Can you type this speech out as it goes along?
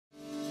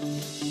It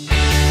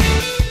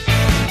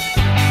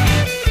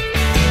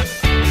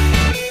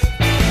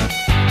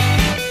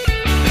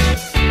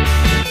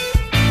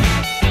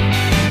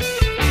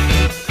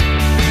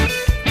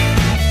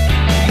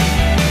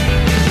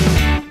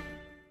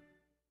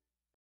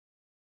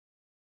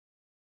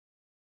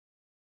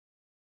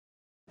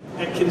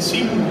can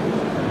seem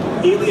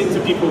alien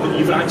to people that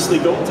you've actually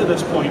got to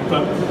this point,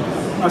 but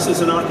us as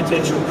an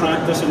architectural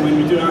practice, and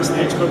when we do ask the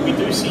expert, we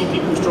do see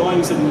people's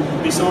drawings and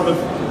they sort of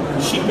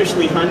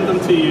sheepishly hand them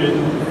to you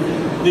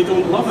and they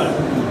don't love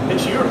it.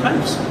 It's your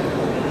house.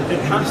 It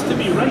has to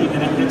be right,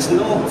 and it's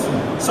not.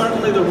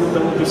 Certainly there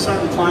will be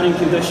certain planning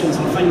conditions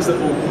and things that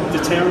will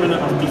determine it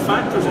or be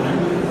factors in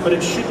it, but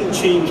it shouldn't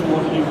change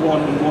what you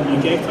want and what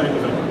you get out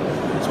of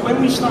it. So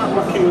when we start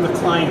working with a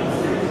client,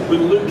 we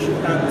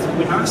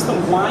ask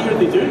them, why are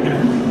they doing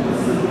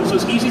it? So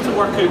it's easy to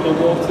work out the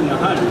what and the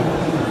how.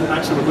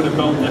 Actually, we're going to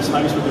build this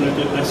house, we're going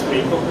to do it this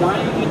way, but why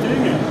are you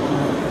doing it?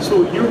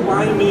 So your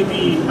why may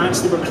be,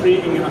 actually we're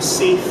creating a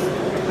safe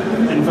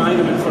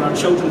environment for our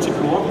children to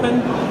grow up in.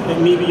 It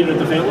may be you're a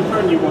developer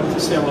and you want to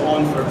sell it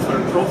on for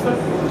a profit.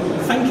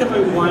 Think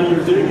about why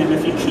you're doing it, and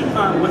if you keep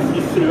that with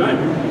you throughout,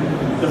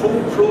 the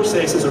whole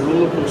process is a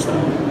roller coaster.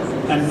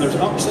 And there's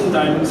ups and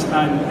downs,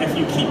 and if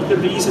you keep the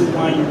reason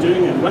why you're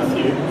doing it with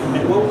you,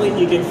 it will let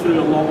you get through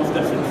a lot of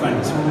different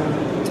things.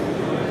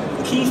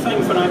 The key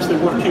thing for actually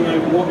working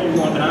out what you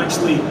want and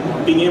actually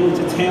being able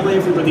to tell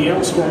everybody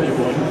else what you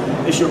want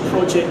is your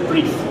project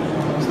brief.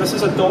 So this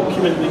is a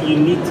document that you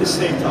need to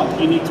set up,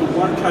 you need to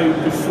work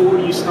out before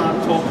you start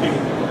talking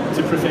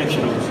to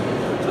professionals.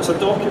 So it's a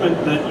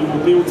document that you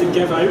will be able to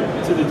give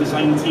out to the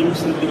design team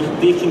so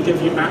that they can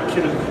give you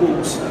accurate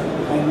quotes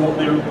on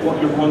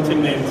what you're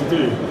wanting them to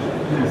do.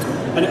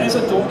 And it is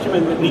a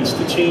document that needs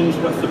to change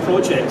with the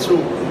project. So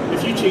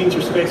if you change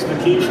your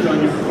specification or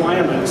your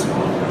requirements,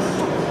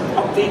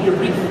 update your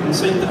brief and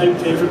send it out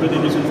to everybody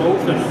who's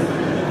involved in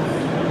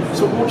it.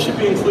 So what should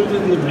be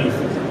included in the brief?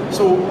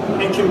 So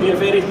it can be a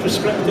very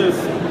prescriptive,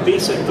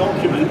 basic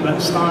document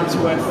that starts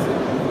with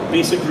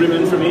basic room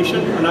information,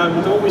 and I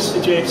would always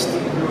suggest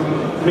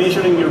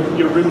measuring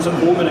your rooms at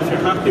home, and if you're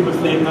happy with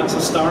them, that's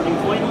a starting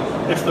point.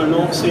 If they're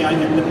not, say,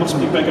 it must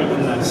be bigger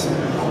than this.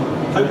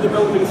 How the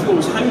building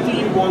flows. How do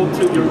you want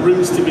your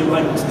rooms to be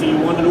linked? Do you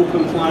want an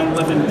open plan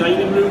living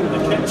dining room with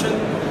a kitchen?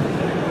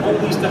 All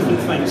these different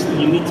things that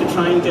you need to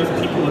try and give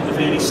people at the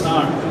very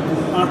start.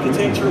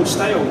 Architectural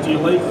style. Do you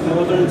like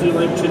modern? Do you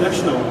like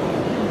traditional?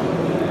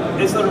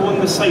 Is there on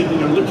the site that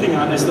you're looking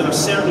at, is there a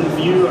certain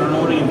view or an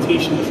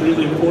orientation that's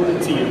really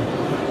important to you?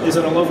 Is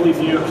there a lovely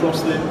view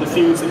across the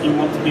fields that you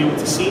want to be able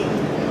to see?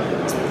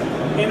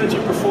 Energy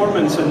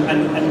performance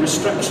and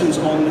restrictions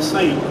on the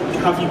site.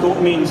 Have you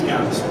got mains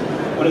gas?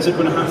 Or is it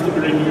going to have to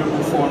be a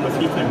renewable form of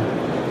heating?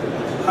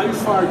 How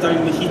far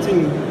down the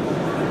heating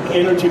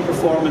energy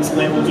performance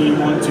level do you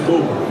want to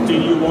go? Do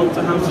you want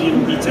to have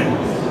zero heating?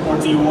 Or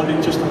do you want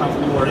it just to have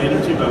lower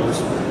energy bills?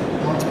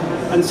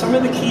 And some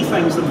of the key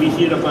things that we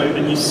hear about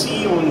and you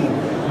see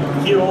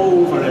here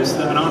all over is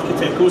that an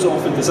architect goes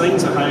off and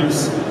designs a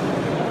house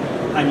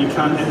and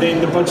then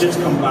the budgets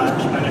come back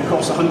and it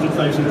costs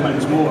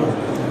 £100,000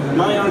 more.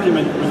 My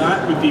argument with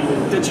that would be,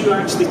 well, did you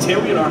actually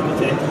tell your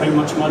architect how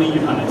much money you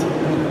had?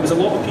 Because a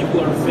lot of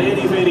people are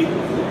very, very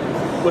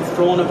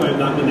withdrawn about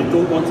that and they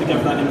don't want to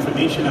give that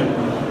information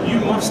out. You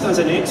must, as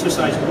an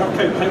exercise, work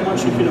out how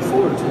much you can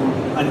afford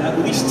and at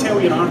least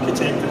tell your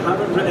architect and have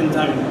it written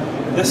down.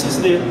 This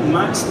is the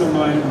maximum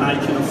amount I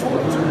can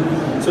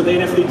afford. So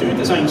then if they do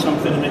design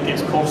something and it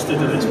gets costed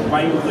and it's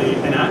wildly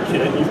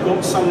inaccurate, you've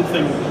got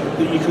something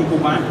that you can go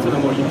back to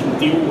them or you can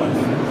deal with.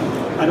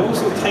 And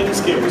also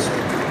timescales.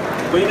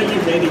 When are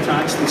you ready to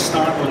actually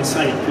start on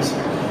site? Because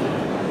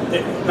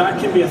that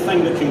can be a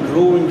thing that can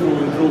grow and grow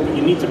and grow, but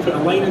you need to put a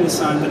line in the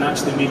sand and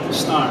actually make a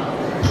start.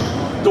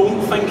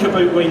 Don't think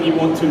about when you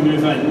want to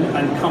move in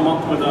and come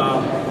up with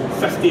a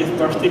 50th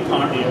birthday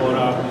party or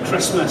a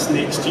Christmas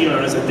next year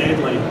as a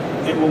deadline.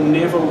 It will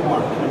never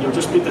work and you'll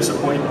just be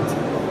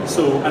disappointed.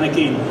 So, and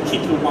again,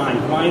 keep the why.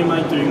 Why am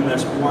I doing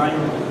this? Why?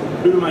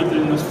 Who am I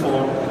doing this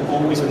for?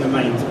 Always in the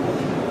mind.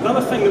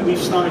 Another thing that we've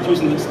started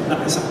using that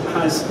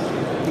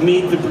has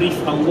made the brief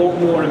a lot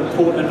more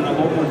important and a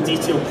lot more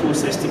detailed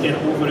process to get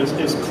over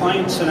is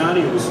client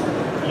scenarios.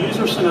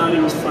 User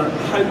scenarios for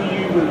how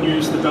you will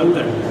use the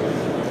building.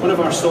 One of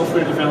our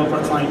software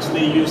developer clients,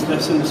 they use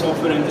this in the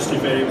software industry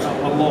a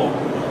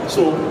lot.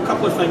 So a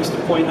couple of things to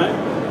point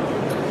out.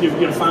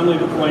 You're a family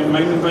that go out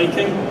mountain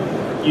biking,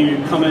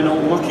 you come in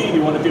all lucky,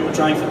 you want to be able to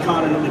drive the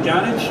car into the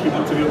garage, you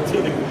want to be able to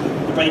take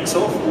the bikes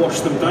off, wash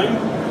them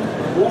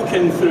down, walk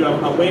in through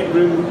a wet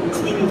room,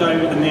 cleaned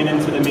out and then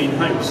into the main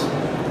house.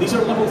 These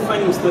are little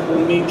things that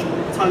will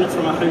turn it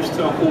from a house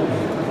to a home.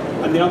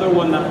 And the other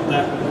one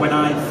that when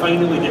I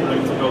finally get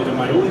round to building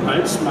my own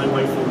house, my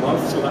wife will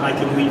love so that I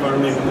can leave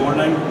early in the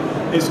morning,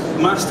 is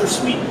master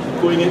suite.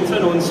 Going into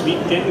an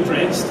ensuite, getting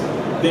dressed,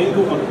 then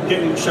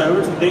getting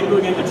showered, then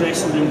going into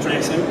dressing room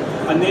dressing,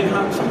 and then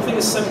have something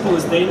as simple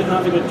as then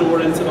having a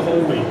door into the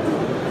hallway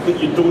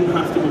that you don't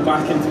have to go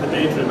back into the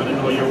bedroom and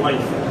annoy your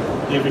wife.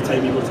 every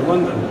time you go to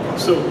London.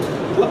 So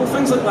little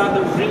things like that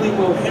that really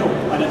will help,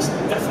 and it's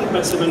different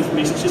bits of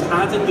information. It's just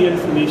adding the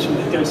information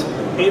that gives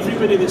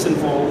everybody that's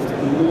involved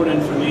more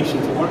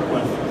information to work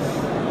with.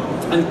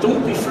 And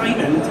don't be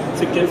frightened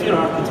to give your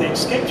architect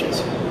sketches.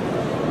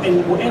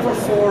 In whatever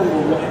form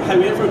or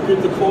however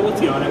good the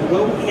quality are, it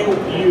will help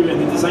you in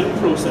the design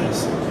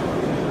process.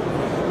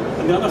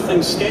 And the other thing,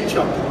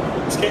 SketchUp.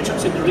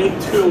 SketchUp's a great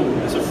tool.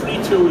 It's a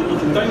free tool that you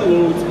can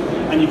download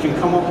and you can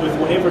come up with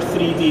whatever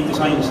 3D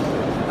designs.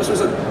 This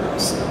was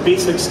a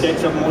basic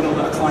SketchUp model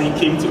that a client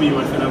came to me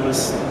with, and I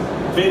was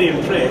very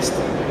impressed.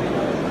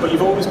 But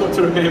you've always got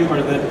to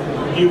remember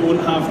that you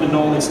won't have the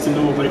knowledge to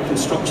know about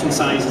construction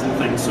sizes and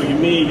things. So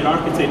your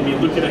architect may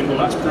look at it and go,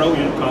 that's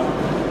brilliant, but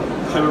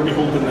how are we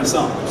holding this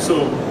up?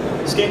 So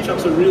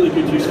SketchUp's a really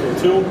good, useful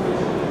tool.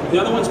 The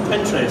other one's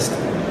Pinterest.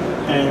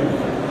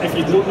 If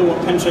you don't know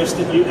what Pinterest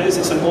is,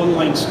 it's an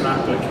online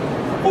scrapbook.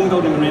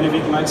 Homebuilding and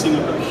Renovating Magazine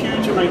have got a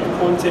huge amount of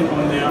content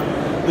on there.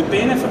 The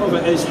benefit of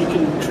it is you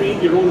can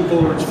create your own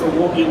boards for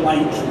what you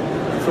like,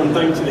 from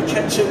down to the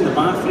kitchen, the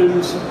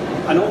bathrooms,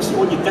 and also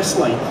what you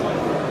dislike.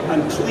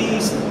 And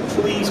please,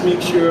 please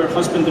make sure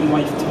husband and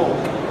wife talk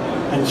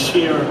and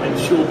share and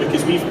show,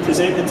 because we've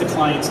presented to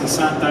clients and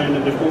sat down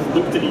and we've both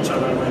looked at each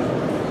other and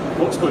went,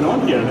 what's going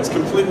on here? And it's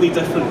completely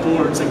different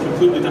boards and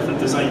completely different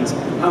designs.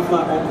 Have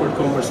that awkward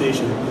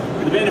conversation.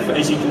 But the benefit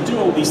is you can do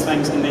all these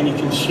things and then you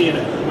can share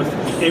it with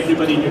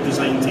everybody in your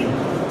design team.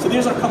 So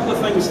there's a couple of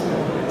things.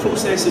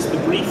 Processes, the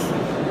brief,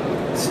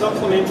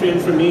 supplementary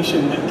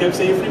information that gives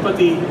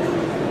everybody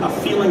a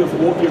feeling of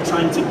what you're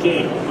trying to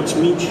get, which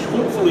means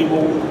hopefully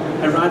will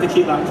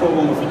eradicate that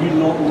problem of you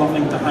not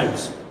loving the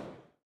house.